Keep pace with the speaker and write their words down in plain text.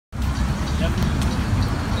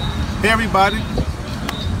Hey everybody,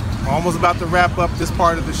 we're almost about to wrap up this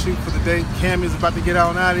part of the shoot for the day. Camie is about to get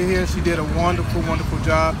out of here. She did a wonderful, wonderful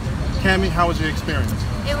job. Camie, how was your experience?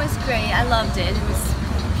 It was great. I loved it. It was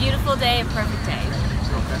a beautiful day, a perfect day.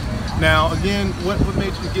 Okay. Now, again, what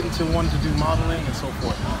made you get into wanting to do modeling and so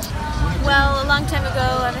forth? Well, a long time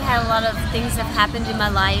ago, I've had a lot of things that have happened in my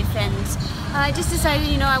life, and I just decided,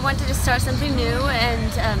 you know, I wanted to start something new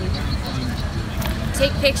and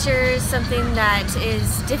take pictures, something that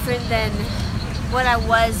is different than what I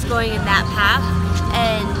was going in that path,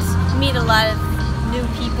 and meet a lot of new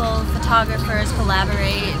people, photographers,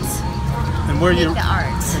 collaborate, and where make the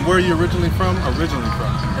art. And where are you originally from?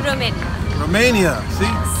 Romania. Romania, see?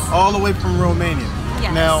 Yes. All the way from Romania.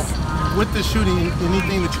 Yes. Now, with the shooting,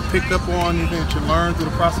 anything that you picked up on, anything that you learned through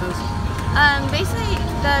the process? Basically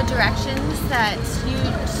the directions that you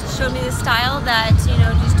showed me, the style that, you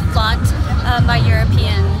know, just flaunt my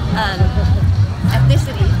European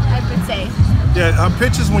ethnicity, I would say. Yeah, her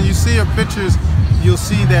pictures, when you see her pictures, you'll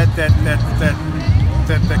see that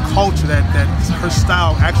culture, that her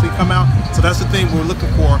style actually come out. So that's the thing we're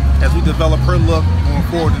looking for as we develop her look going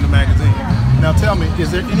forward in the magazine. Now tell me,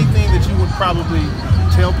 is there anything that you would probably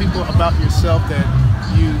tell people about yourself that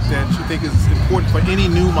you think is important for any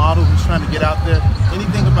new model who's trying to get out there?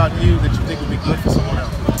 Anything about you that you think would be good for someone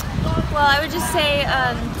else? Well, I would just say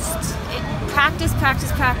practice,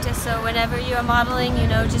 practice, practice. So whenever you are modeling, you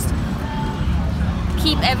know, just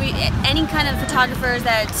keep any kind of photographers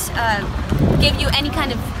that give you any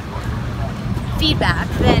kind of feedback,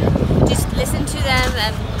 then just listen to them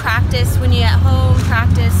and practice when you're at home,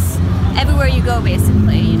 practice everywhere you go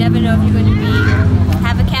basically. You never know if you're going to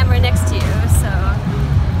have a camera next to you, so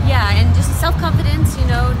yeah, and just self-confidence, you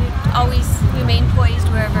know, always remain poised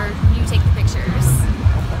wherever you take the pictures.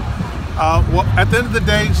 Well, at the end of the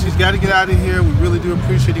day, she's got to get out of here. We really do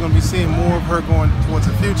appreciate you're going to be seeing more of her going towards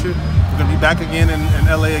the future. We're going to be back again in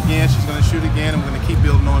LA again. She's going to shoot again, and we're going to keep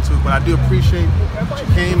building on to it. But I do appreciate she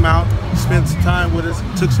came out, spent some time with us,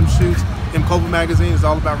 took some shoots. Mkovah magazine is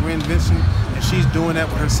all about reinvention, and she's doing that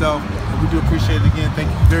with herself. And we do appreciate it again.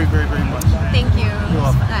 Thank you very, very, very much. Thank you. You're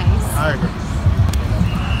welcome. Nice. All right, great.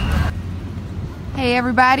 Hey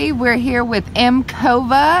everybody, we're here with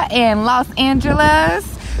Mkovah in Los Angeles.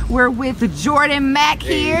 We're with Jordan Mack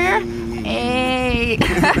here. Hey.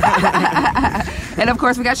 And of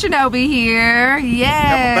course we got Shinobi here.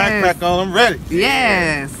 Yes. Got my backpack on, I'm ready.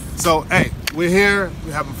 Yes. So, hey, we're here,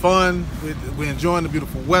 we're having fun, we're enjoying the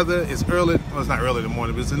beautiful weather. It's early, well it's not early in the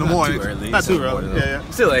morning, but it's in the morning. Too early. Not too early. Yeah.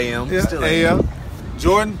 Still AM. Yeah, Still AM.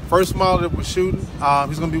 Jordan, first model that we're shooting.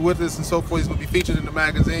 He's going to be with us and so forth. He's going to be featured in the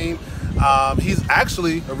magazine. He's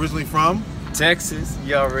actually originally from Texas.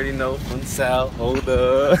 You already know, from the South. Hold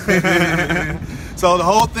up. So the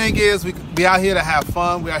whole thing is we out here to have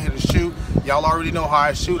fun. We're out here to shoot. Y'all already know how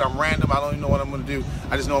I shoot. I'm random. I don't even know what I'm going to do.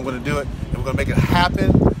 I just know I'm going to do it. And we're going to make it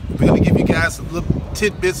happen. We're going to give you guys some little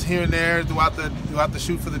tidbits here and there throughout the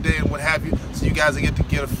shoot for the day and what have you. So you guys get to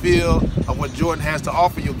get a feel of what Jordan has to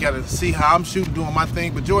offer. You'll get to see how I'm shooting, doing my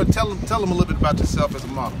thing. But Jordan, tell them a little bit about yourself as a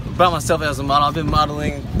model. About myself as a model, I've been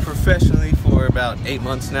modeling professionally for about 8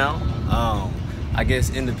 months now. I guess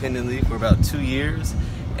independently for about 2 years.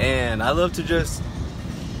 And I love to just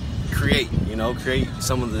create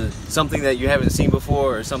something that you haven't seen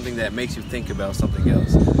before, or something that makes you think about something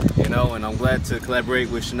else, you know. And I'm glad to collaborate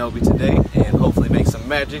with Shinobi today and hopefully make some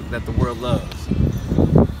magic that the world loves.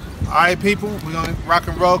 All right, people, we're gonna rock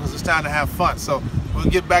and roll because it's time to have fun. So we'll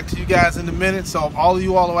get back to you guys in a minute. So all of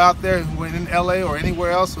you all are out there who are in LA or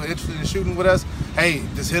anywhere else who are interested in shooting with us, hey,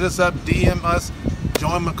 just hit us up, DM us,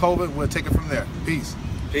 join Mkovah. We'll take it from there. Peace.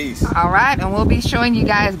 Peace. All right, and we'll be showing you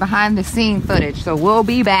guys behind the scene footage, so we'll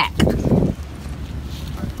be back.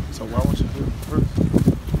 So while we're